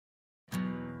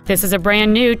This is a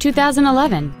brand new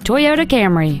 2011 Toyota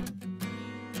Camry.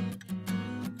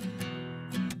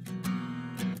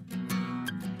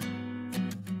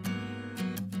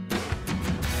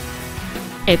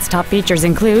 Its top features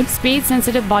include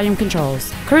speed-sensitive volume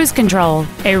controls, cruise control,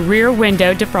 a rear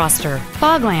window defroster,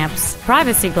 fog lamps,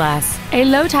 privacy glass, a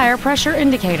low tire pressure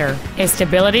indicator, a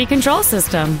stability control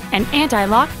system, an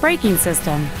anti-lock braking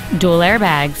system, dual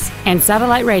airbags, and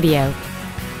satellite radio.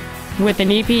 With an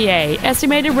EPA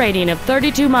estimated rating of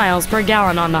 32 miles per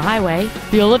gallon on the highway,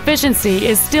 fuel efficiency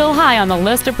is still high on the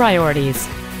list of priorities.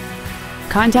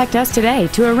 Contact us today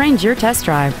to arrange your test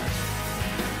drive.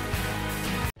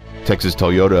 Texas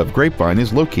Toyota of Grapevine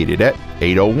is located at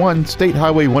 801 State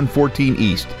Highway 114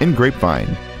 East in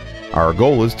Grapevine. Our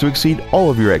goal is to exceed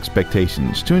all of your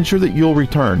expectations to ensure that you'll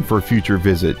return for future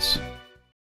visits.